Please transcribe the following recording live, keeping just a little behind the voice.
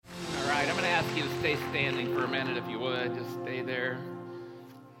stay standing for a minute if you would. Just stay there.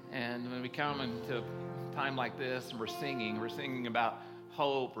 And when we come into a time like this and we're singing about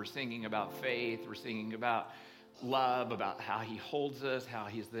hope, we're singing about faith, we're singing about love, about how he holds us, how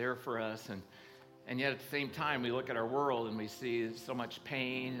he's there for us. And yet at the same time, we look at our world and we see so much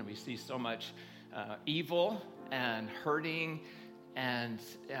pain and we see so much evil and hurting. And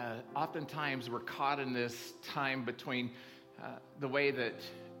oftentimes we're caught in this time between the way that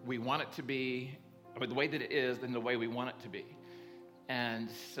we want it to be, or the way that it is, and the way we want it to be. And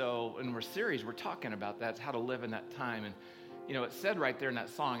so in our series, we're talking about that, how to live in that time. And, you know, it said right there in that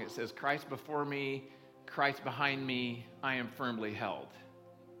song, it says, Christ before me, Christ behind me, I am firmly held.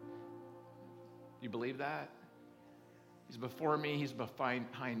 You believe that? He's before me, he's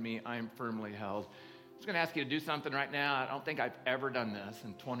behind me, I am firmly held. I'm just going to ask you to do something right now. I don't think I've ever done this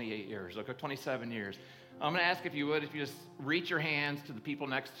in 28 years, 27 years. I'm going to ask if you would, if you just reach your hands to the people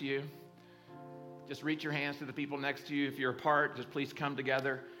next to you. Just reach your hands to the people next to you. If you're apart, just please come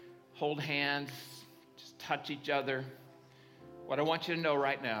together. Hold hands. Just touch each other. What I want you to know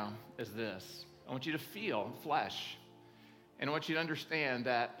right now is this. I want you to feel flesh. And I want you to understand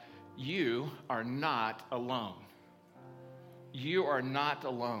that you are not alone. You are not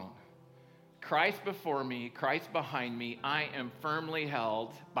alone. Christ before me, Christ behind me, I am firmly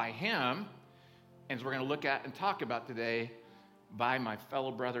held by him. And as we're going to look at and talk about today, by my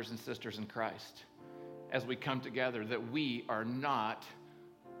fellow brothers and sisters in Christ, as we come together, that we are not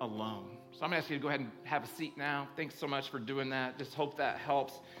alone. So I'm going to ask you to go ahead and have a seat now. Thanks so much for doing that. Just hope that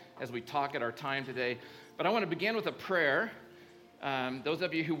helps as we talk at our time today. But I want to begin with a prayer. Those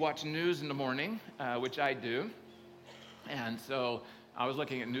of you who watch news in the morning, which I do, and so I was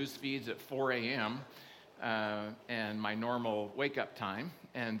looking at news feeds at 4 a.m., and my normal wake-up time.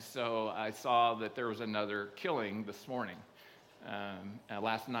 And so I saw that there was another killing this morning,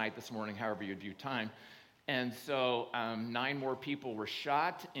 last night, this morning, however you view time. And so 9 more people were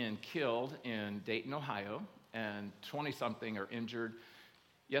shot and killed in Dayton, Ohio, and 20-something are injured.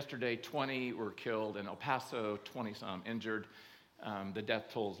 Yesterday, 20 were killed in El Paso, 20-some injured. The death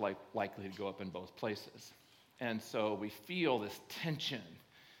toll is likely to go up in both places. And so we feel this tension,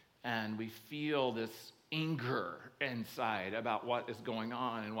 and we feel this anger inside about what is going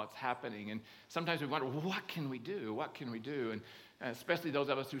on and what's happening. And sometimes we wonder, well, what can we do? What can we do? And especially those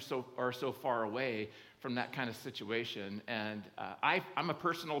of us who are so far away from that kind of situation. And I'm a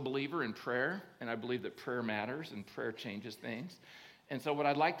personal believer in prayer, and I believe that prayer matters and prayer changes things. And so what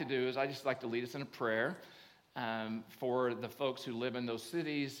I'd like to do is I just like to lead us in a prayer for the folks who live in those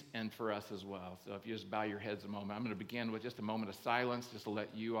cities and for us as well. So if you just bow your heads a moment, I'm going to begin with just a moment of silence just to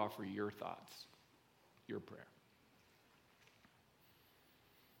let you offer your thoughts, your prayer.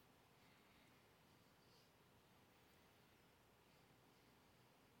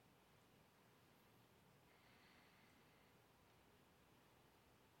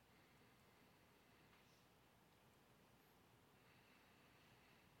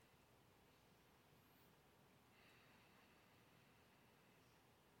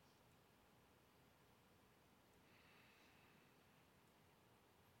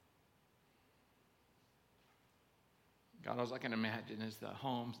 God, all I can imagine is the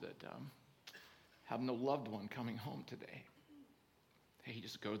homes that have no loved one coming home today. Hey, you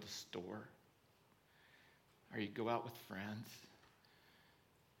just go to the store, or you go out with friends,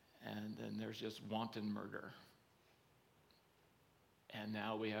 and then there's just wanton murder. And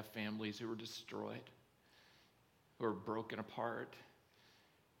now we have families who are destroyed, who are broken apart.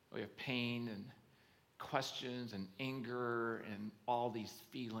 We have pain and questions and anger and all these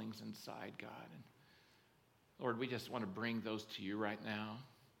feelings inside, God. And Lord, we just want to bring those to you right now.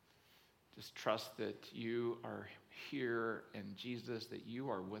 Just trust that you are here, and Jesus, that you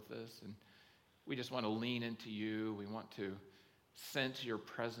are with us. And we just want to lean into you. We want to sense your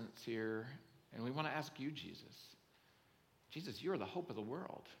presence here. And we want to ask you, Jesus. Jesus, you are the hope of the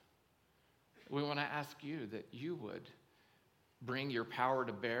world. We want to ask you that you would bring your power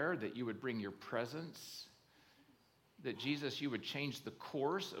to bear, that you would bring your presence, that Jesus, you would change the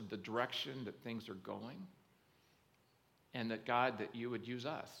course of the direction that things are going. And that, God, that you would use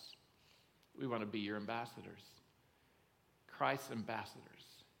us. We want to be your ambassadors, Christ's ambassadors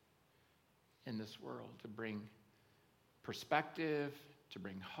in this world, to bring perspective, to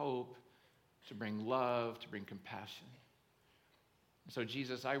bring hope, to bring love, to bring compassion. And so,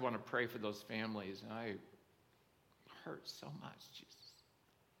 Jesus, I want to pray for those families, and I hurt so much, Jesus.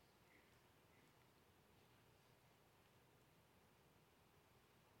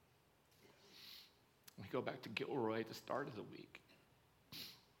 We go back to Gilroy at the start of the week.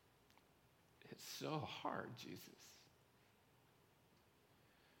 It's so hard, Jesus.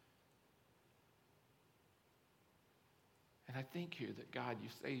 And I thank you that, God, you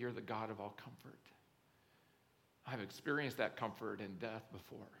say you're the God of all comfort. I've experienced that comfort in death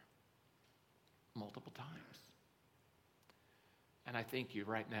before, multiple times. And I thank you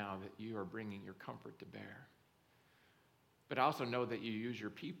right now that you are bringing your comfort to bear. But I also know that you use your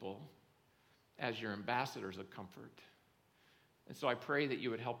people as your ambassadors of comfort. And so I pray that you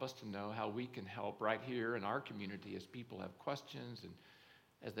would help us to know how we can help right here in our community as people have questions and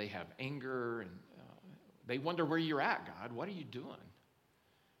as they have anger and they wonder where you're at, God. What are you doing?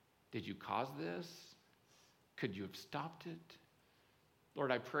 Did you cause this? Could you have stopped it?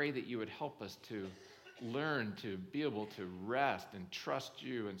 Lord, I pray that you would help us to learn to be able to rest and trust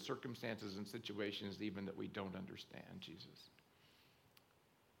you in circumstances and situations even that we don't understand, Jesus.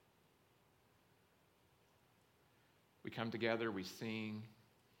 We come together, we sing,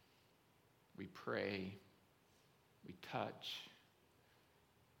 we pray, we touch,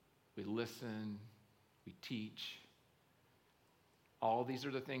 we listen, we teach. All these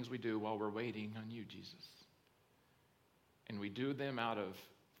are the things we do while we're waiting on you, Jesus. And we do them out of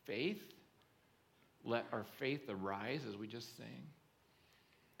faith. Let our faith arise as we just sang.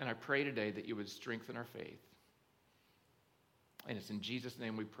 And I pray today that you would strengthen our faith. And it's in Jesus'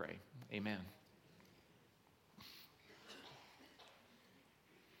 name we pray. Amen.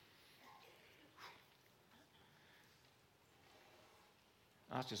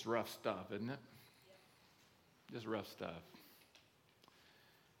 That's just rough stuff, isn't it? Just rough stuff.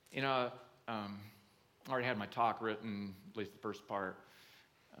 You know, I already had my talk written, at least the first part,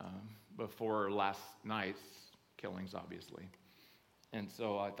 before last night's killings, obviously. And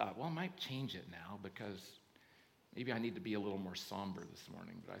so I thought, well, I might change it now because maybe I need to be a little more somber this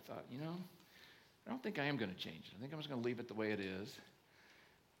morning. But I thought, I don't think I am going to change it. I think I'm just going to leave it the way it is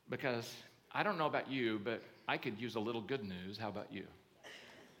because I don't know about you, but I could use a little good news. How about you?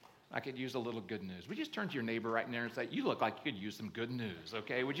 I could use a little good news. Would you just turn to your neighbor right now and say, you look like you could use some good news,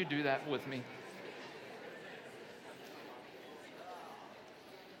 okay? Would you do that with me?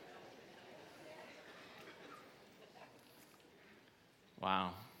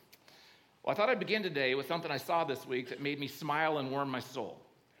 Wow. Well, I thought I'd begin today with something I saw this week that made me smile and warm my soul.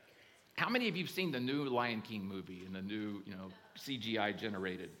 How many of you have seen the new Lion King movie and the new, CGI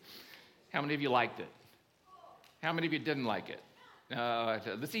generated? How many of you liked it? How many of you didn't like it?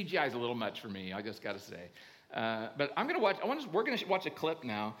 The CGI is a little much for me, I just got to say. But we're going to watch a clip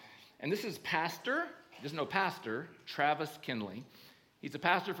now. And this is Pastor Travis Kinley. He's a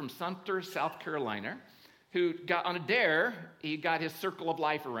pastor from Sumter, South Carolina, who got on a dare. He got his circle of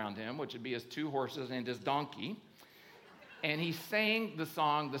life around him, which would be his 2 horses and his donkey. And he sang the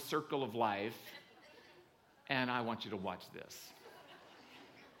song, The Circle of Life. And I want you to watch this.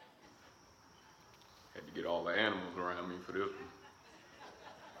 Had to get all the animals around me for this one.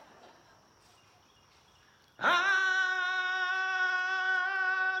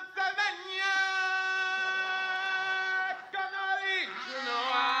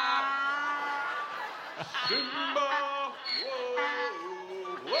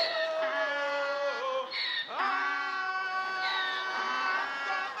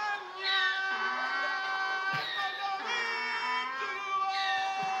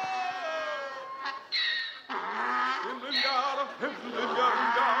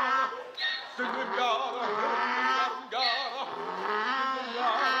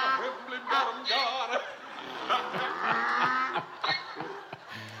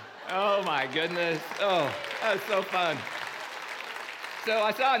 Oh my goodness. Oh, that was so fun. So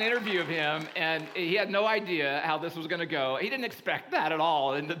I saw an interview of him, and he had no idea how this was going to go. He didn't expect that at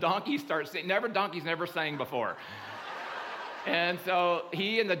all. And the donkey starts singing. Donkeys never sang before. And so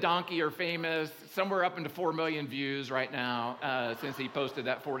he and the donkey are famous, somewhere up into 4 million views right now since he posted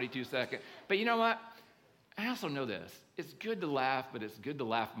that 42-second. But you know what? I also know this. It's good to laugh, but it's good to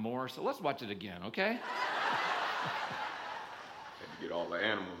laugh more. So let's watch it again, okay? Had to get all the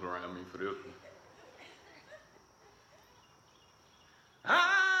animals around me for this one.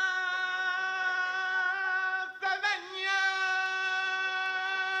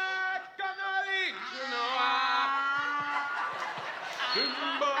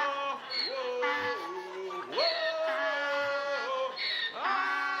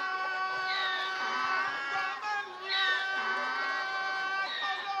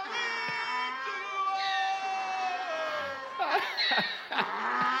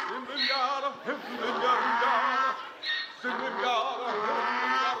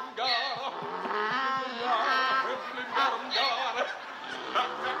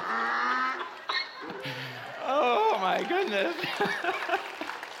 Oh my goodness.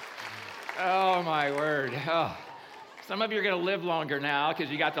 Oh my word. Oh. Some of you are going to live longer now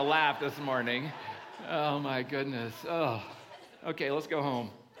because you got to laugh this morning. Oh my goodness. Oh. Okay, let's go home.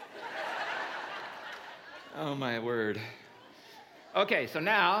 Oh, my word. Okay, so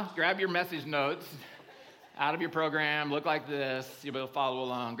now grab your message notes out of your program. Look like this. You'll be able to follow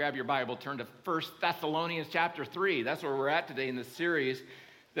along. Grab your Bible. Turn to 1 Thessalonians chapter 3. That's where we're at today in this series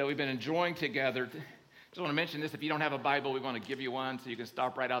that we've been enjoying together. Just want to mention this. If you don't have a Bible, we want to give you one so you can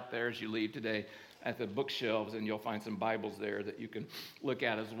stop right out there as you leave today at the bookshelves, and you'll find some Bibles there that you can look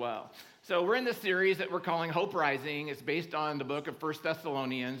at as well. So we're in this series that we're calling Hope Rising. It's based on the book of 1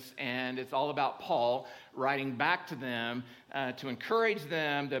 Thessalonians, and it's all about Paul writing back to them to encourage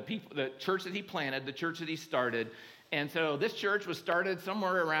them, the church that he planted, the church that he started. And so this church was started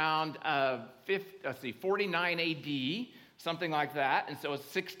somewhere around 49 AD, something like that. And so it's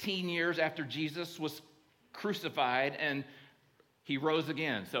 16 years after Jesus was crucified and he rose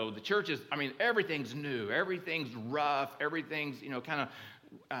again. So the church is, everything's new, everything's rough, everything's, kind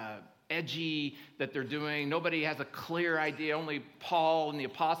of edgy that they're doing. Nobody has a clear idea. Only Paul and the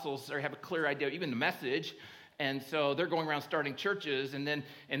apostles have a clear idea, even the message. And so they're going around starting churches. And then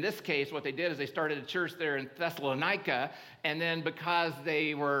in this case, what they did is they started a church there in Thessalonica. And then because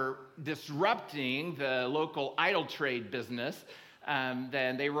they were disrupting the local idol trade business,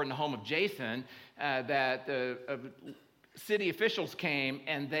 then they were in the home of Jason, that the city officials came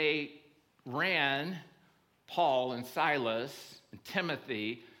and they ran Paul and Silas and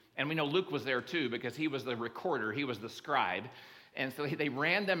Timothy. And we know Luke was there too because he was the recorder, he was the scribe. And so they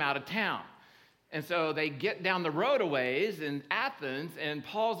ran them out of town. And so they get down the road a ways in Athens, and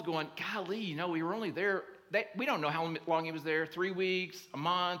Paul's going, golly, we were only there. We don't know how long he was there, 3 weeks, a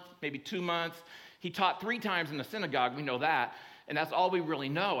month, maybe 2 months. He taught 3 times in the synagogue, we know that. And that's all we really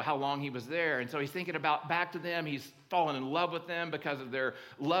know, how long he was there. And so he's thinking about back to them. He's fallen in love with them because of their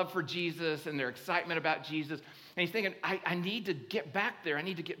love for Jesus and their excitement about Jesus. And he's thinking, I need to get back there. I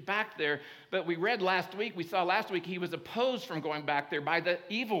need to get back there. But we saw last week, he was opposed from going back there by the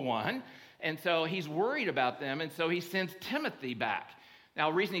evil one. And so he's worried about them. And so he sends Timothy back. Now,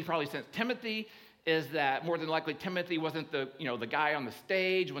 the reason he probably sends Timothy is that more than likely Timothy wasn't the guy on the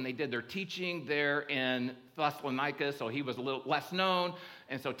stage when they did their teaching there in Thessalonica, so he was a little less known.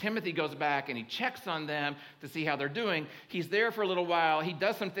 And so Timothy goes back and he checks on them to see how they're doing. He's there for a little while. He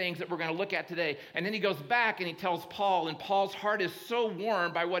does some things that we're going to look at today. And then he goes back and he tells Paul, and Paul's heart is so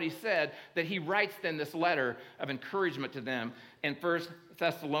warmed by what he said that he writes then this letter of encouragement to them in 1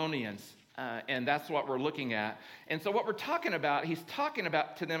 Thessalonians. And that's what we're looking at. And so what we're talking about, he's talking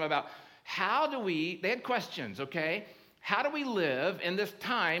about to them about they had questions, okay? How do we live in this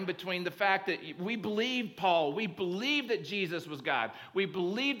time between the fact that we believe Paul, we believe that Jesus was God, we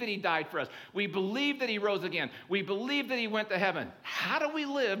believe that he died for us, we believe that he rose again, we believe that he went to heaven. How do we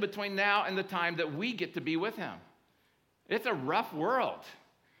live between now and the time that we get to be with him? It's a rough world.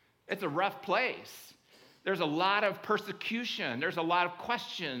 It's a rough place. There's a lot of persecution. There's a lot of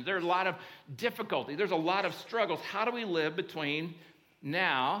questions. There's a lot of difficulty. There's a lot of struggles. How do we live between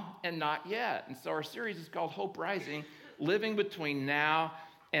now and not yet? And so our series is called Hope Rising, living between now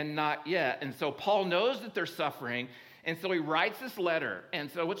and not yet. And so Paul knows that they're suffering, and so he writes this letter.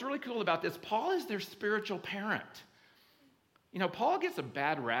 And so what's really cool about this, Paul is their spiritual parent. Paul gets a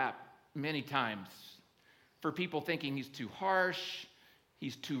bad rap many times for people thinking he's too harsh,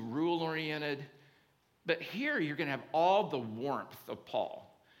 he's too rule-oriented. But here you're going to have all the warmth of Paul.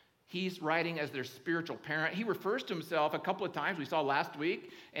 He's writing as their spiritual parent. He refers to himself a couple of times. We saw last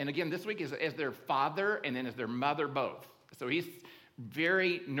week, and again this week, as their father and then as their mother both. So he's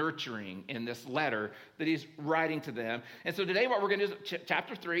very nurturing in this letter that he's writing to them. And so today what we're going to do is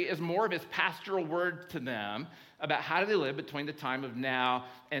chapter 3 is more of his pastoral word to them about how do they live between the time of now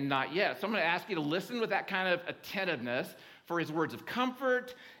and not yet. So I'm going to ask you to listen with that kind of attentiveness for his words of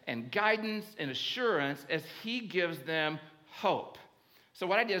comfort and guidance and assurance as he gives them hope. So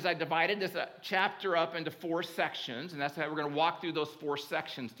what I did is I divided this chapter up into 4 sections, and that's how we're going to walk through those 4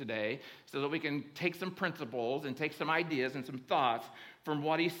 sections today so that we can take some principles and take some ideas and some thoughts from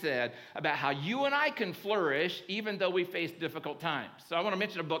what he said about how you and I can flourish even though we face difficult times. So I want to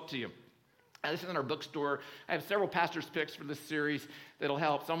mention a book to you. This is in our bookstore. I have several pastors' picks for this series that'll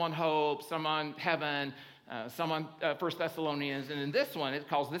help. Some on hope, some on heaven, some on 1 Thessalonians. And in this one, it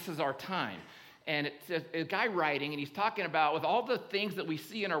calls This Is Our Time. And it's a guy writing, and he's talking about with all the things that we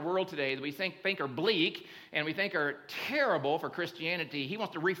see in our world today that we think are bleak and we think are terrible for Christianity, he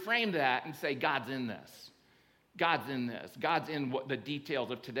wants to reframe that and say, God's in this. God's in this. God's in the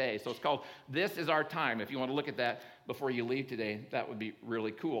details of today. So it's called This Is Our Time. If you want to look at that before you leave today, that would be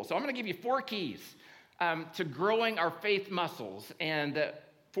really cool. So I'm going to give you 4 keys to growing our faith muscles, and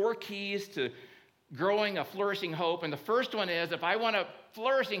 4 keys to growing a flourishing hope. And the first one is, if I want a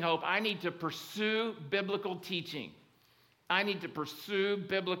flourishing hope, I need to pursue biblical teaching. I need to pursue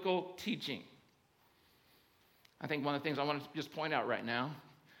biblical teaching. I think one of the things I want to just point out right now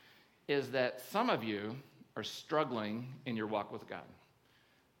is that some of you are struggling in your walk with God.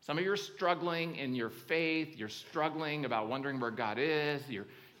 Some of you are struggling in your faith. You're struggling about wondering where God is. You're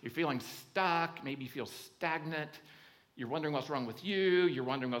feeling stuck. Maybe you feel stagnant. You're wondering what's wrong with you. You're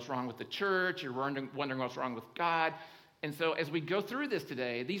wondering what's wrong with the church. You're wondering what's wrong with God. And so as we go through this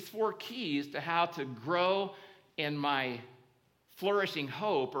today, these 4 keys to how to grow in my flourishing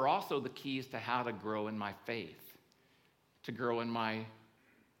hope are also the keys to how to grow in my faith, to grow in my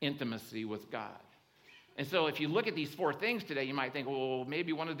intimacy with God. And so if you look at these 4 things today, you might think, well,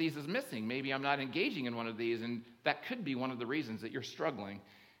 maybe one of these is missing. Maybe I'm not engaging in one of these, and that could be one of the reasons that you're struggling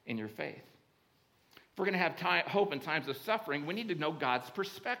in your faith. If we're going to have hope in times of suffering, we need to know God's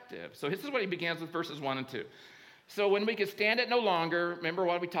perspective. So this is what he begins with verses 1 and 2. So when we could stand it no longer, remember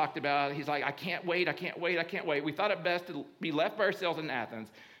what we talked about? He's like, I can't wait. We thought it best to be left by ourselves in Athens.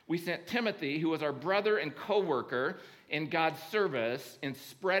 We sent Timothy, who was our brother and co-worker in God's service in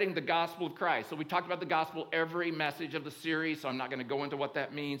spreading the gospel of Christ. So we talked about the gospel every message of the series, so I'm not going to go into what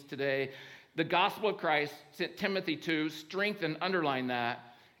that means today. The gospel of Christ sent Timothy to strengthen, underline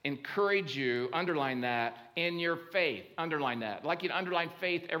that, encourage you, underline that, in your faith, underline that. I'd like you to underline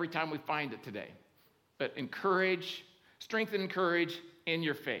faith every time we find it today. But encourage, strengthen, encourage in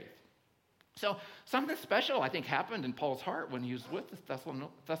your faith. So something special, I think, happened in Paul's heart when he was with the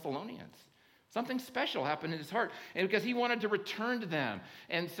Thessalonians. Something special happened in his heart, and because he wanted to return to them.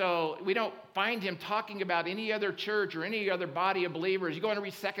 And so we don't find him talking about any other church or any other body of believers. You go and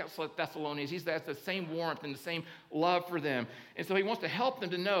read 2 Thessalonians, he has the same warmth and the same love for them. And so he wants to help them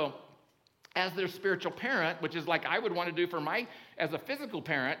to know, as their spiritual parent, which is like I would want to do as a physical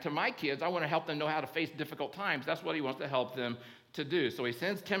parent to my kids, I want to help them know how to face difficult times. That's what he wants to help them to do. So he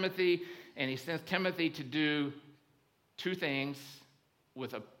sends Timothy, and he sends Timothy to do 2 things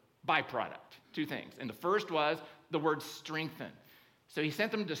with a byproduct. 2 things. And the first was the word strengthen. So he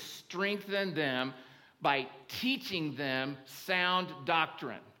sent them to strengthen them by teaching them sound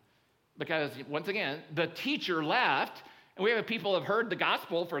doctrine. Because, once again, the teacher left, and we have people who have heard the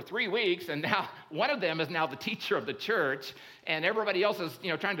gospel for 3 weeks, and now one of them is now the teacher of the church, and everybody else is,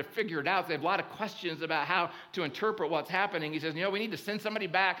 trying to figure it out. They have a lot of questions about how to interpret what's happening. He says, we need to send somebody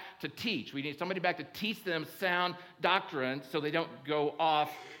back to teach. We need somebody back to teach them sound doctrine so they don't go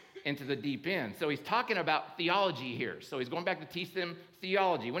off into the deep end. So he's talking about theology here. So he's going back to teach them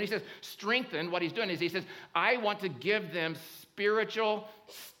theology. When he says strengthen, what he's doing is he says, I want to give them spiritual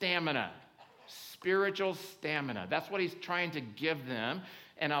stamina. Spiritual stamina. That's what he's trying to give them.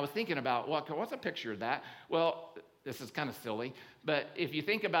 And I was thinking about, well, what's a picture of that? Well, this is kind of silly, but if you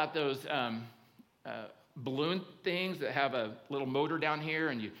think about those balloon things that have a little motor down here,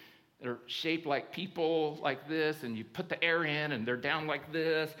 and they're shaped like people like this, and you put the air in, and they're down like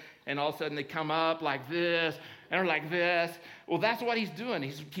this, and all of a sudden they come up like this, and they're like this. Well, that's what he's doing.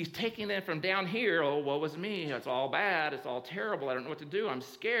 He's taking them from down here. Oh, woe is me. It's all bad. It's all terrible. I don't know what to do. I'm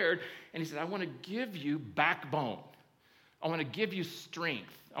scared. And he said, I want to give you backbone. I want to give you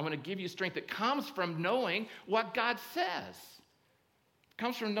strength. I want to give you strength that comes from knowing what God says. It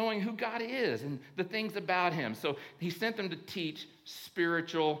comes from knowing who God is and the things about him. So he sent them to teach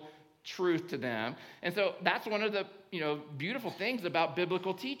spiritual truth to them. And so that's one of the beautiful things about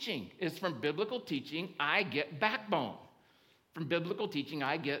biblical teaching is from biblical teaching, I get backbone. From biblical teaching,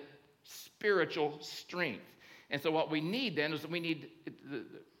 I get spiritual strength. And so what we need then is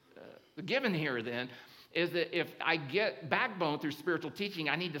the given here then is that if I get backbone through spiritual teaching,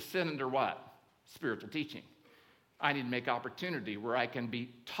 I need to sit under what? Spiritual teaching. I need to make opportunity where I can be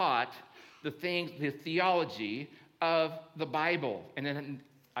taught the theology of the Bible. And then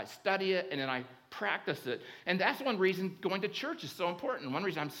I study it, and then I practice it. And that's one reason going to church is so important. One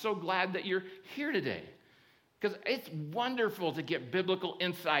reason I'm so glad that you're here today. Because it's wonderful to get biblical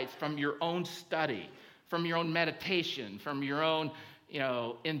insights from your own study, from your own meditation, from your own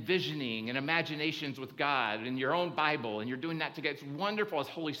envisioning and imaginations with God in your own Bible, and you're doing that together. It's wonderful as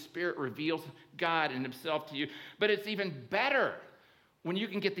Holy Spirit reveals God and himself to you. But it's even better when you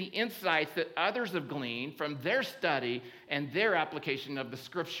can get the insights that others have gleaned from their study and their application of the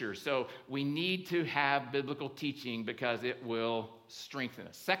scripture. So we need to have biblical teaching because it will strengthen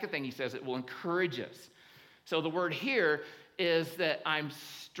us. Second thing he says, it will encourage us. So the word here is that I'm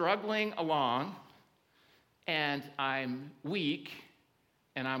struggling along and I'm weak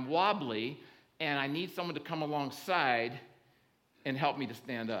and I'm wobbly and I need someone to come alongside and help me to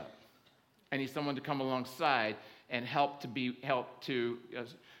stand up. I need someone to come alongside and help to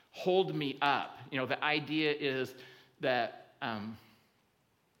hold me up. The idea is that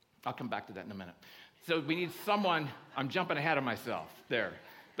I'll come back to that in a minute. So we need someone, I'm jumping ahead of myself there.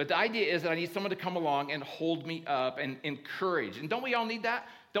 But the idea is that I need someone to come along and hold me up and encourage. And don't we all need that?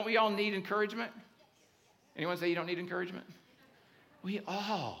 Don't we all need encouragement? Anyone say you don't need encouragement? We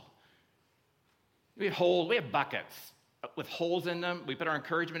all. We have buckets with holes in them. We put our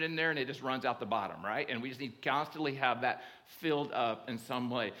encouragement in there and it just runs out the bottom, right? And we just need to constantly have that filled up in some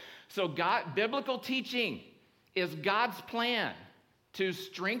way. So biblical teaching is God's plan to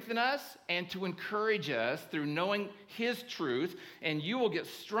strengthen us and to encourage us through knowing his truth, and you will get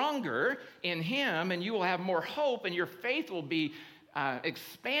stronger in him, and you will have more hope, and your faith will be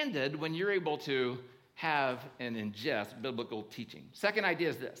expanded when you're able to have and ingest biblical teaching. Second idea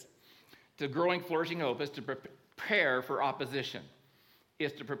is this. To growing, flourishing hope is to prepare for opposition.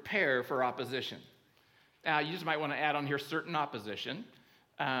 Now, you just might want to add on here certain opposition,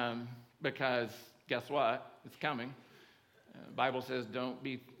 because guess what? It's coming. The Bible says don't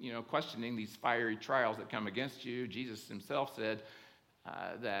be, questioning these fiery trials that come against you. Jesus himself said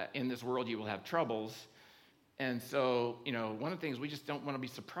that in this world you will have troubles. And so, one of the things we just don't want to be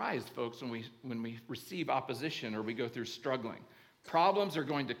surprised, folks, when we receive opposition or we go through struggling. Problems are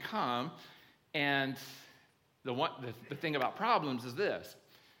going to come, and the thing about problems is this,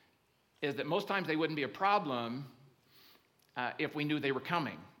 is that most times they wouldn't be a problem if we knew they were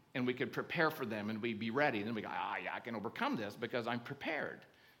coming. And we could prepare for them, and we'd be ready. And then we go, yeah, I can overcome this because I'm prepared.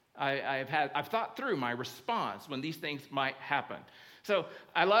 I've thought through my response when these things might happen. So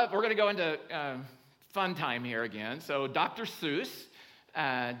we're going to go into fun time here again. So Dr. Seuss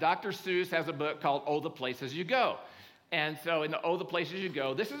has a book called Oh, the Places You Go. And so in the Oh, the Places You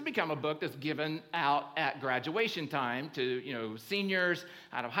Go, this has become a book that's given out at graduation time to, seniors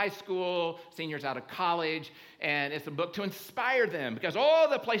out of high school, seniors out of college. And it's a book to inspire them because all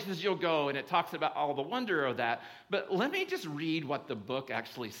the places you'll go, and it talks about all the wonder of that. But let me just read what the book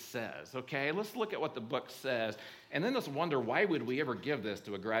actually says, okay? Let's look at what the book says. And then let's wonder, why would we ever give this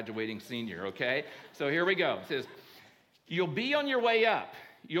to a graduating senior, okay? So here we go. It says, you'll be on your way up.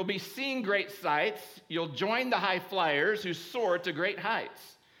 You'll be seeing great sights. You'll join the high flyers who soar to great heights.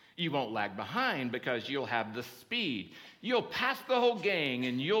 You won't lag behind because you'll have the speed. You'll pass the whole gang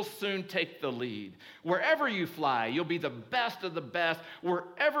and you'll soon take the lead. Wherever you fly, you'll be the best of the best.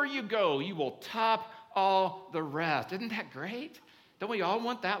 Wherever you go, you will top all the rest. Isn't that great? Don't we all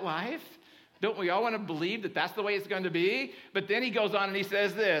want that life? Don't we all want to believe that that's the way it's going to be? But then he goes on and he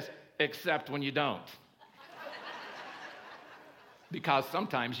says this, except when you don't. Because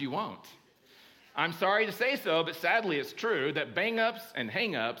sometimes you won't. I'm sorry to say so, but sadly it's true that bang-ups and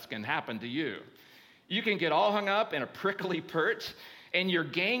hang-ups can happen to you. You can get all hung up in a prickly perch, and your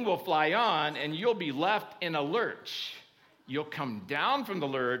gang will fly on, and you'll be left in a lurch. You'll come down from the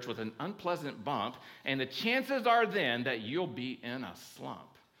lurch with an unpleasant bump, and the chances are then that you'll be in a slump.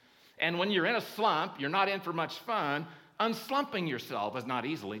 And when you're in a slump, you're not in for much fun. Unslumping yourself is not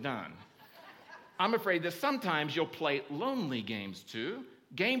easily done. I'm afraid that sometimes you'll play lonely games too,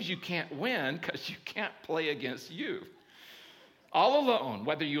 games you can't win because you can't play against you. All alone,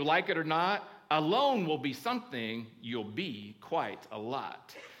 whether you like it or not, alone will be something you'll be quite a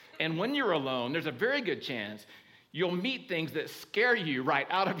lot. And when you're alone, there's a very good chance you'll meet things that scare you right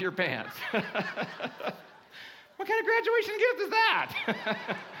out of your pants. What kind of graduation gift is that?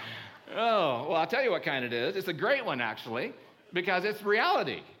 Oh, well, I'll tell you what kind it is. It's a great one, actually, because it's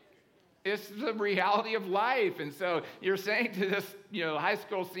reality. It's the reality of life. And so you're saying to this, high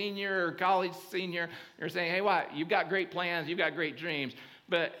school senior or college senior, you're saying, hey, what? You've got great plans, you've got great dreams,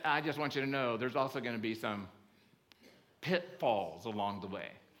 but I just want you to know there's also going to be some pitfalls along the way,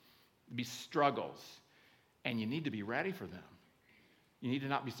 be struggles, and you need to be ready for them. You need to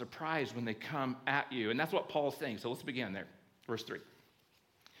not be surprised when they come at you. And that's what Paul's saying. So let's begin there. Verse 3.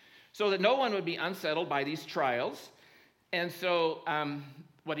 So that no one would be unsettled by these trials. And so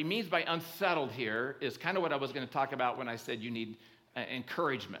what he means by unsettled here is kind of what I was going to talk about when I said you need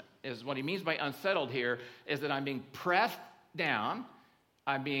encouragement. Is what he means by unsettled here is that I'm being pressed down,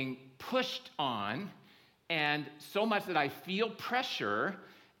 I'm being pushed on, and so much that I feel pressure,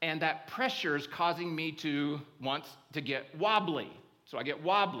 and that pressure is causing me to want to get wobbly. So I get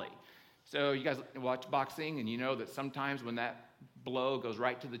wobbly. So you guys watch boxing, and you know that sometimes when that blow goes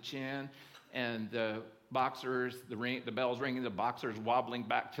right to the chin, and the boxers, the bell's ringing, the boxer's wobbling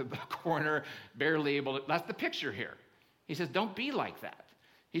back to the corner, barely able to, that's the picture here. He says, don't be like that.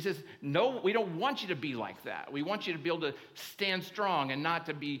 He says, no, we don't want you to be like that. We want you to be able to stand strong and not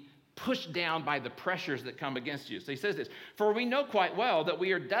to be pushed down by the pressures that come against you. So he says this, for we know quite well that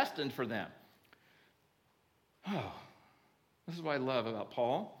we are destined for them. Oh, this is what I love about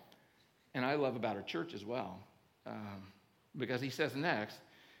Paul, and I love about our church as well. Because he says next,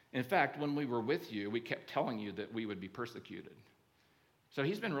 In fact, when we were with you, we kept telling you that we would be persecuted. So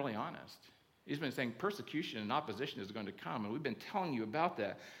he's been really honest. He's been saying persecution and opposition is going to come, and we've been telling you about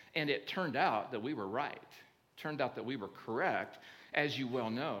that. And it turned out that we were right. It turned out that we were correct, as you well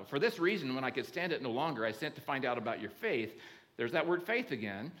know. For this reason, when I could stand it no longer, I sent to find out about your faith. There's that word faith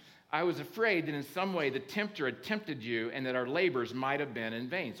again. I was afraid that in some way the tempter had tempted you and that our labors might have been in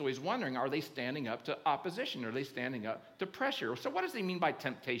vain. So he's wondering, are they standing up to opposition? Are they standing up to pressure? So what does he mean by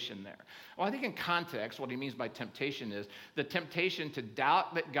temptation there? Well, I think in context, what he means by temptation is the temptation to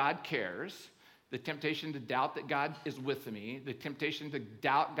doubt that God cares, the temptation to doubt that God is with me, the temptation to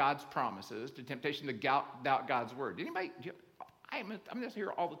doubt God's promises, the temptation to doubt God's word. Anybody? I'm just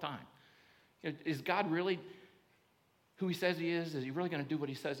here all the time. Is God really who he says he is? Is he really going to do what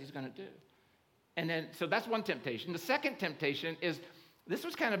he says he's going to do? And then, so that's one temptation. The second temptation is, this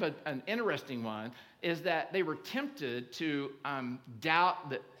was kind of an interesting one, is that they were tempted to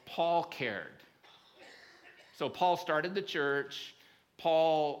doubt that Paul cared. So Paul started the church,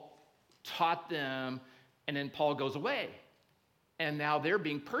 Paul taught them, and then Paul goes away. And now they're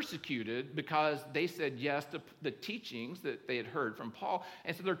being persecuted because they said yes to the teachings that they had heard from Paul.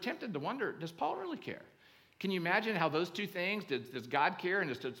 And so they're tempted to wonder, does Paul really care? Can you imagine how those two things, does God care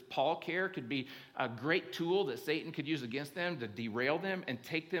and does Paul care, could be a great tool that Satan could use against them to derail them and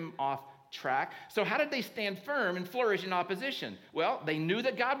take them off track? So how did they stand firm and flourish in opposition? Well, they knew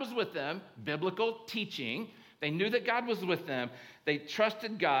that God was with them, biblical teaching. They knew that God was with them. They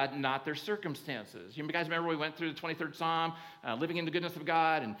trusted God, not their circumstances. You guys remember we went through the 23rd Psalm, living in the goodness of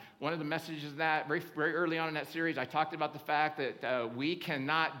God, and one of the messages that very, very early on in that series, I talked about the fact that we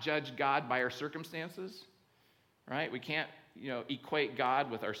cannot judge God by our circumstances. Right? We can't, equate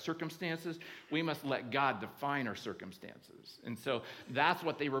God with our circumstances. We must let God define our circumstances. And so that's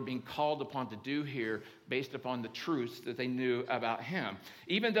what they were being called upon to do here based upon the truths that they knew about him.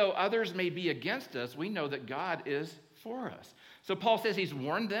 Even though others may be against us, we know that God is for us. So Paul says he's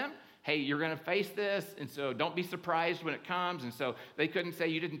warned them, hey, you're going to face this, and so don't be surprised when it comes. And so they couldn't say,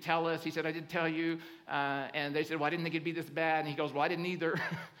 you didn't tell us. He said, I did tell you. And they said, well, I didn't think it'd be this bad. And he goes, well, I didn't either.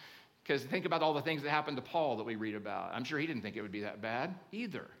 Because think about all the things that happened to Paul that we read about. I'm sure he didn't think it would be that bad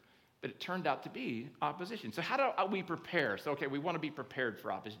either. But it turned out to be opposition. So how do we prepare? So, okay, we want to be prepared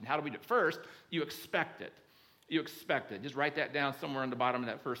for opposition. How do we do it? First, you expect it. You expect it. Just write that down somewhere on the bottom of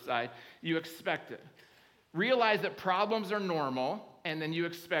that first side. You expect it. Realize that problems are normal, and then you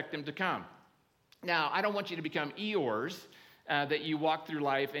expect them to come. Now, I don't want you to become Eeyores, that you walk through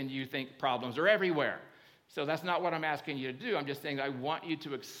life and you think problems are everywhere. So that's not what I'm asking you to do. I'm just saying I want you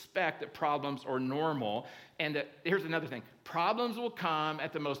to expect that problems are normal. And that, here's another thing. Problems will come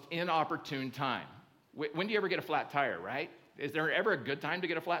at the most inopportune time. When do you ever get a flat tire, right? Is there ever a good time to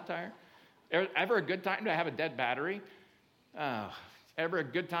get a flat tire? Ever a good time to have a dead battery? Ever a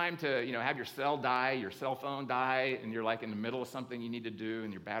good time to, have your cell phone die, and you're like in the middle of something you need to do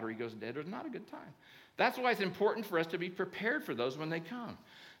and your battery goes dead? It's not a good time. That's why it's important for us to be prepared for those when they come.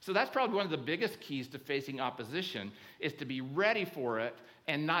 So that's probably one of the biggest keys to facing opposition is to be ready for it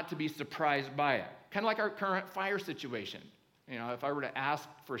and not to be surprised by it. Kind of like our current fire situation. If I were to ask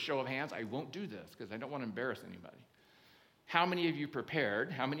for a show of hands, I won't do this because I don't want to embarrass anybody. How many of you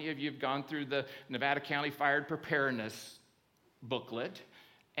prepared? How many of you have gone through the Nevada County Fire Preparedness booklet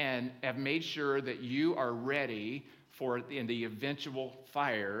and have made sure that you are ready for the eventual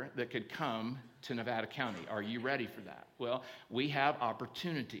fire that could come to Nevada County? Are you ready for that? Well, we have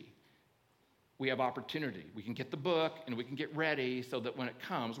opportunity. We have opportunity. We can get the book and we can get ready so that when it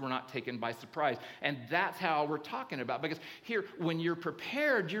comes, we're not taken by surprise. And that's how we're talking about. Because here, when you're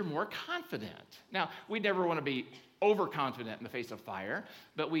prepared, you're more confident. Now, we never want to be overconfident in the face of fire,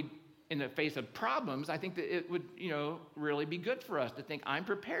 but in the face of problems, I think that it would, really be good for us to think, I'm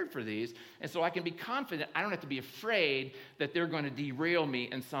prepared for these, and so I can be confident. I don't have to be afraid that they're going to derail me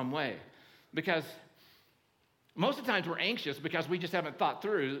in some way. Because most of the times we're anxious because we just haven't thought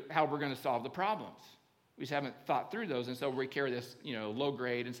through how we're going to solve the problems. We just haven't thought through those, and so we carry this, low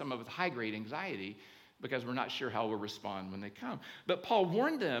grade and some of us high grade anxiety because we're not sure how we'll respond when they come. But Paul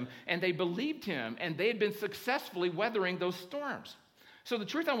warned them, and they believed him, and they had been successfully weathering those storms. So the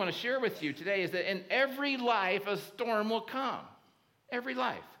truth I want to share with you today is that in every life, a storm will come. Every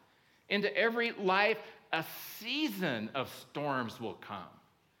life. Into every life, a season of storms will come.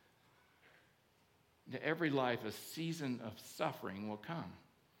 Into every life, a season of suffering will come.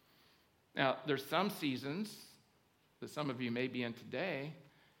 Now, there's some seasons that some of you may be in today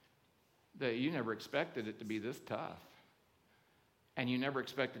that you never expected it to be this tough. And you never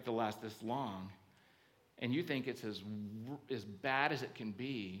expected it to last this long. And you think it's as bad as it can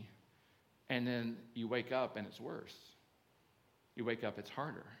be, and then you wake up and it's worse. you wake up, it's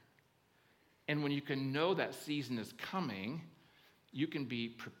harder. And when you can know that season is coming, you can be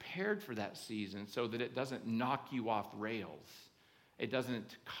prepared for that season so that it doesn't knock you off rails. It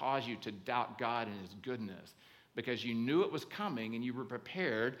doesn't cause you to doubt God and his goodness, because you knew it was coming and you were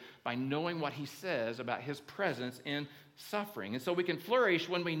prepared by knowing what he says about his presence in suffering. And so we can flourish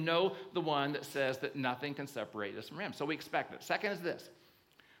when we know the one that says that nothing can separate us from him. So we expect it. Second is this.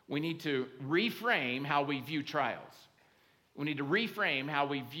 We need to reframe how we view trials. We need to reframe how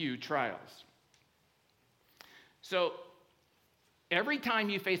we view trials. So every time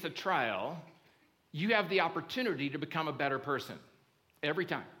you face a trial, you have the opportunity to become a better person. Every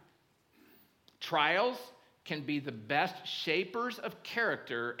time. Trials can be the best shapers of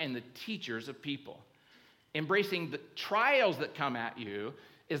character and the teachers of people. Embracing the trials that come at you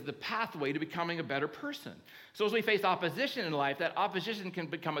is the pathway to becoming a better person. So as we face opposition in life, that opposition can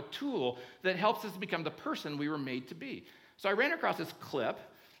become a tool that helps us become the person we were made to be. So I ran across this clip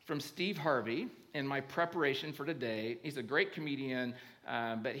from Steve Harvey in my preparation for today. He's a great comedian,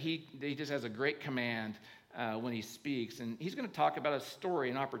 but he just has a great command when he speaks. And he's going to talk about a story,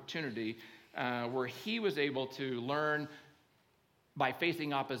 an opportunity where he was able to learn by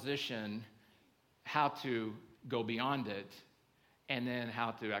facing opposition how to go beyond it and then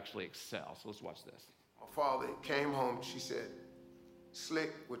how to actually excel. So let's watch this. My father came home, she said,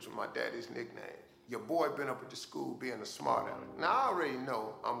 Slick, which was my daddy's nickname, your boy been up at the school being a smart aleck. Now, I already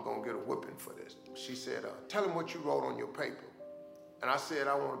know I'm going to get a whipping for this. She said, tell him what you wrote on your paper. And I said,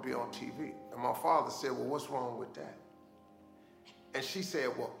 I want to be on TV. And my father said, well, what's wrong with that? And she said,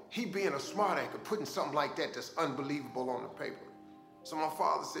 well, he being a smart aleck and putting something like that that's unbelievable on the paper. So my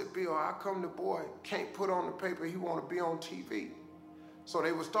father said, Bill, how come the boy can't put on the paper he want to be on TV? So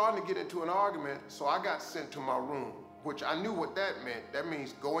they were starting to get into an argument, so I got sent to my room, which I knew what that meant. That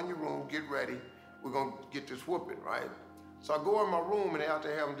means go in your room, get ready, we're going to get this whooping, right? So I go in my room, and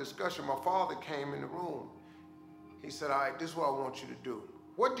after having a discussion, my father came in the room. He said, all right, this is what I want you to do.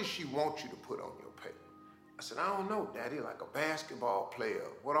 What does she want you to put on your paper? I said, I don't know, Daddy, like a basketball player,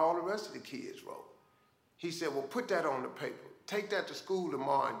 what all the rest of the kids wrote. He said, well, put that on the paper. Take that to school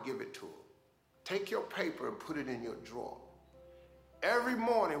tomorrow and give it to her. Take your paper and put it in your drawer. Every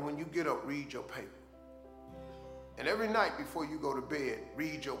morning when you get up, read your paper. And every night before you go to bed,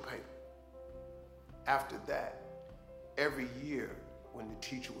 read your paper. After that, every year when the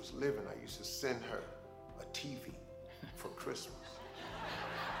teacher was living, I used to send her a TV for Christmas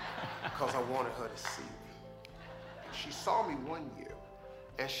because I wanted her to see me. She saw me one year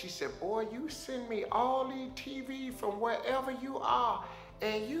and she said, boy, you send me all these TV from wherever you are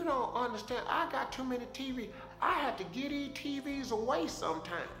and you don't understand. I got too many TV. I had to get these TVs away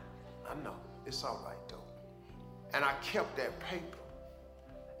sometime. I know, it's all right though. And I kept that paper.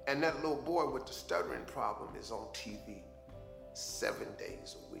 And that little boy with the stuttering problem is on TV 7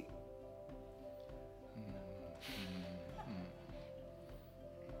 days a week.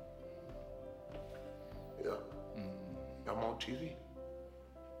 Yeah. I'm on TV.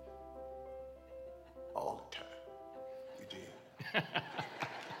 All the time. You did.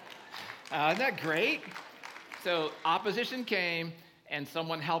 Isn't that great? So opposition came, and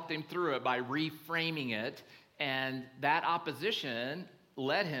someone helped him through it by reframing it, and that opposition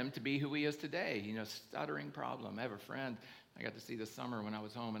led him to be who he is today. You know, stuttering problem. I have a friend I got to see this summer when I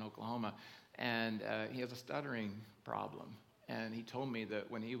was home in Oklahoma, and he has a stuttering problem. And he told me that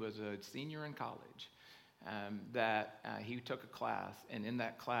when he was a senior in college, that he took a class, and in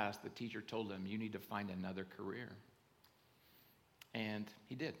that class, the teacher told him, you need to find another career. And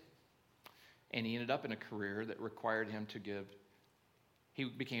he did. And he ended up in a career that required him to give, he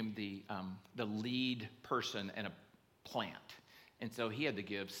became the lead person in a plant. And so he had to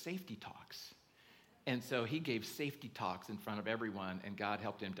give safety talks. And so he gave safety talks in front of everyone, and God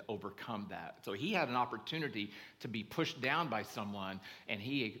helped him to overcome that. So he had an opportunity to be pushed down by someone, and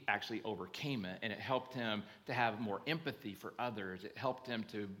he actually overcame it, and it helped him to have more empathy for others. It helped him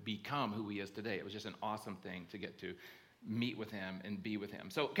to become who he is today. It was just an awesome thing to get to meet with him and be with him.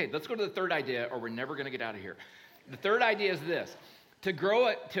 So, okay, let's go to the third idea, or we're never going to get out of here. The third idea is this. To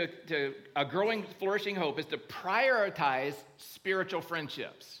grow to a growing, flourishing hope is to prioritize spiritual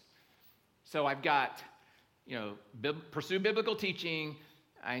friendships. So I've got, pursue biblical teaching.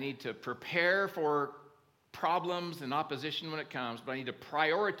 I need to prepare for problems and opposition when it comes, but I need to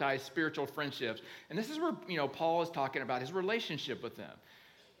prioritize spiritual friendships. And this is where, Paul is talking about his relationship with them.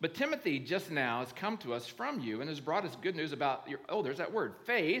 But Timothy just now has come to us from you and has brought us good news about there's that word,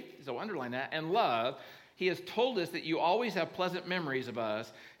 faith, so underline that, and love. He has told us that you always have pleasant memories of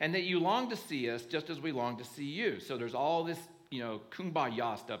us and that you long to see us just as we long to see you. So there's all this,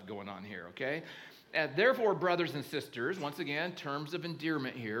 kumbaya stuff going on here, okay? Therefore, brothers and sisters, once again, terms of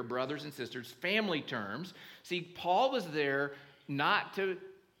endearment here, brothers and sisters, family terms. See, Paul was there not to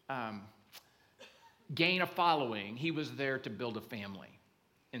gain a following. He was there to build a family.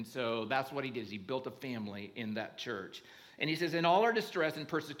 And so that's what he did. He built a family in that church. And he says, in all our distress and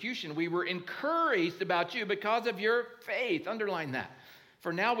persecution, we were encouraged about you because of your faith. Underline that.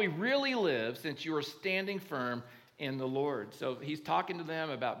 For now we really live since you are standing firm in the Lord. So he's talking to them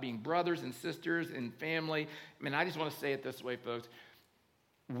about being brothers and sisters and family. I mean, I just want to say it this way, folks.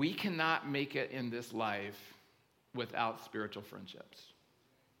 We cannot make it in this life without spiritual friendships.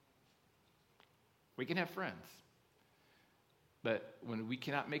 We can have friends. But when we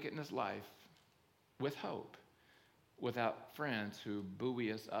cannot make it in this life with hope, without friends who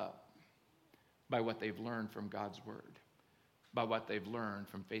buoy us up by what they've learned from God's word, by what they've learned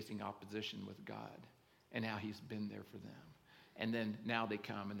from facing opposition with God and how he's been there for them. And then now they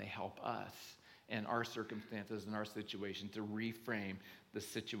come and they help us in our circumstances and our situation to reframe the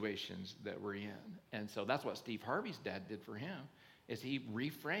situations that we're in. And so that's what Steve Harvey's dad did for him, is he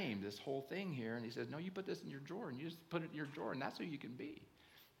reframed this whole thing here. And he said, no, you put this in your drawer, and you just put it in your drawer, and that's who you can be.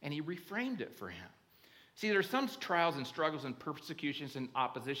 And he reframed it for him. See, there are some trials and struggles and persecutions and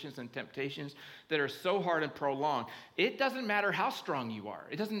oppositions and temptations that are so hard and prolonged. It doesn't matter how strong you are.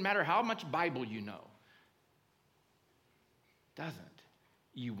 It doesn't matter how much Bible you know. Doesn't.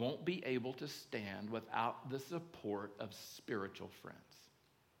 You won't be able to stand without the support of spiritual friends.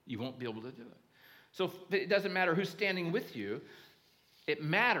 You won't be able to do it. So it doesn't matter who's standing with you. It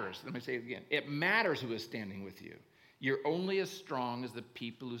matters. Let me say it again. It matters who is standing with you. You're only as strong as the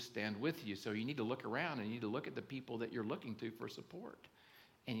people who stand with you. So you need to look around and you need to look at the people that you're looking to for support.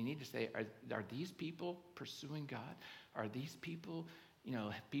 And you need to say, are these people pursuing God? Are these people,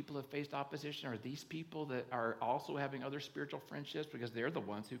 people have faced opposition? Are these people that are also having other spiritual friendships? Because they're the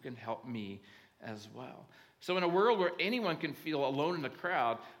ones who can help me as well. So in a world where anyone can feel alone in the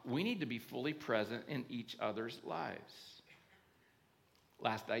crowd, we need to be fully present in each other's lives.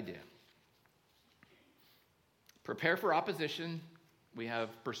 Last idea. Prepare for opposition. We have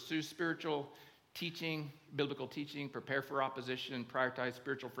pursue spiritual teaching, biblical teaching, prepare for opposition, prioritize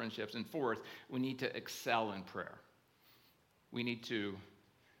spiritual friendships. And fourth, we need to excel in prayer. We need to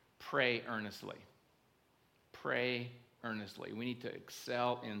pray earnestly. Pray earnestly. We need to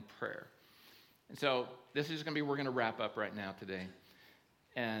excel in prayer. And so this is going to be where we're going to wrap up right now today.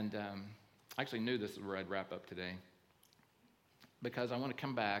 And I actually knew this is where I'd wrap up today, because I want to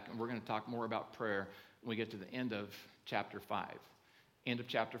come back and we're going to talk more about prayer when we get to the end of chapter 5. End of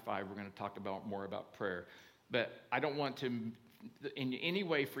chapter 5, we're going to talk about more about prayer. But I don't want to in any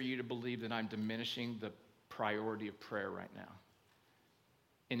way for you to believe that I'm diminishing the priority of prayer right now.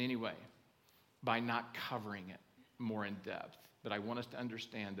 In any way. By not covering it more in depth. But I want us to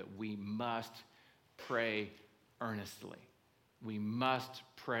understand that we must pray earnestly. We must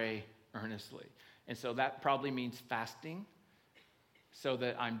pray earnestly. And so that probably means fasting, so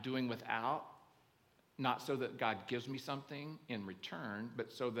that I'm doing without. Not so that God gives me something in return,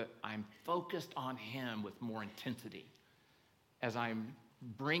 but so that I'm focused on him with more intensity as I'm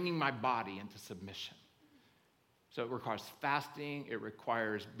bringing my body into submission. So it requires fasting. It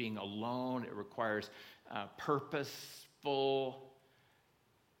requires being alone. It requires purposeful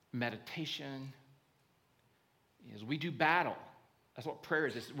meditation. As we do battle, that's what prayer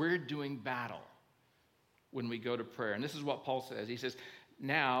is. We're doing battle when we go to prayer. And this is what Paul says. He says,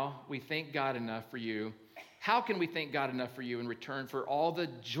 now we thank God enough for you. How can we thank God enough for you in return for all the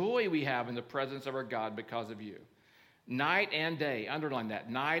joy we have in the presence of our God because of you? Night and day, underline that,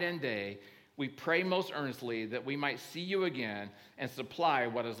 night and day, we pray most earnestly that we might see you again and supply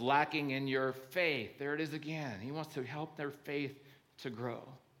what is lacking in your faith. There it is again. He wants to help their faith to grow.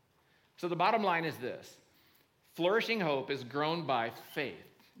 So the bottom line is this. Flourishing hope is grown by faith.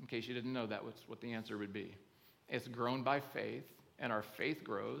 In case you didn't know, that was what the answer would be. It's grown by faith. And our faith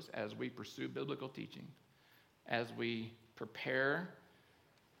grows as we pursue biblical teaching, as we prepare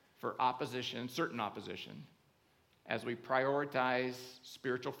for opposition, certain opposition, as we prioritize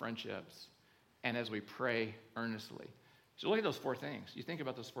spiritual friendships, and as we pray earnestly. So look at those 4 things. You think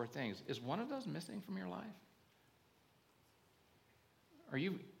about those 4 things. Is one of those missing from your life? Are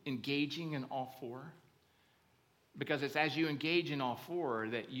you engaging in all 4? Because it's as you engage in all 4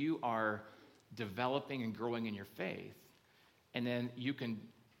 that you are developing and growing in your faith. And then you can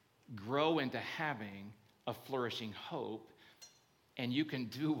grow into having a flourishing hope. And you can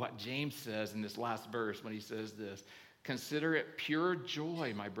do what James says in this last verse when he says this. Consider it pure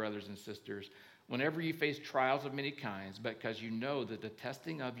joy, my brothers and sisters, whenever you face trials of many kinds, because you know that the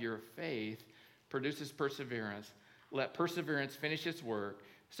testing of your faith produces perseverance. Let perseverance finish its work,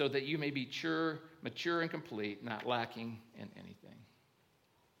 so that you may be mature and complete, not lacking in anything.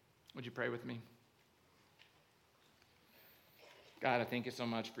 Would you pray with me? God, I thank you so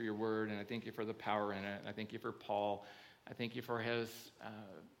much for your word, and I thank you for the power in it. I thank you for Paul. I thank you for his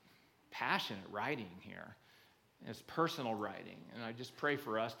passionate writing here, his personal writing. And I just pray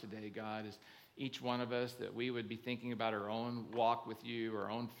for us today, God, as each one of us, that we would be thinking about our own walk with you,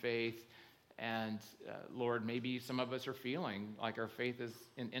 our own faith. And Lord, maybe some of us are feeling like our faith is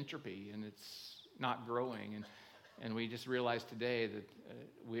in entropy and it's not growing. And we just realize today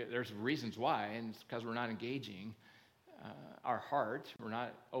that there's reasons why, and it's because we're not engaging our heart. We're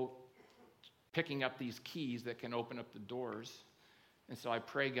not picking up these keys that can open up the doors. And so I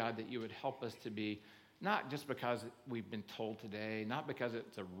pray, God, that you would help us to be, not just because we've been told today, not because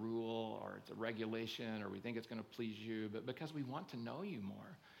it's a rule or it's a regulation or we think it's going to please you, but because we want to know you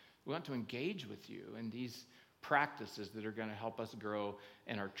more. We want to engage with you in these practices that are going to help us grow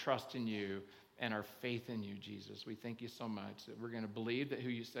in our trust in you and our faith in you, Jesus. We thank you so much that we're going to believe that who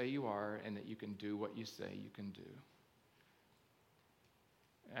you say you are and that you can do what you say you can do.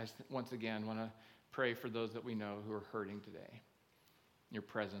 I once again want to pray for those that we know who are hurting today. Your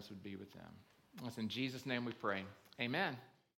presence would be with them. It's in Jesus' name we pray. Amen.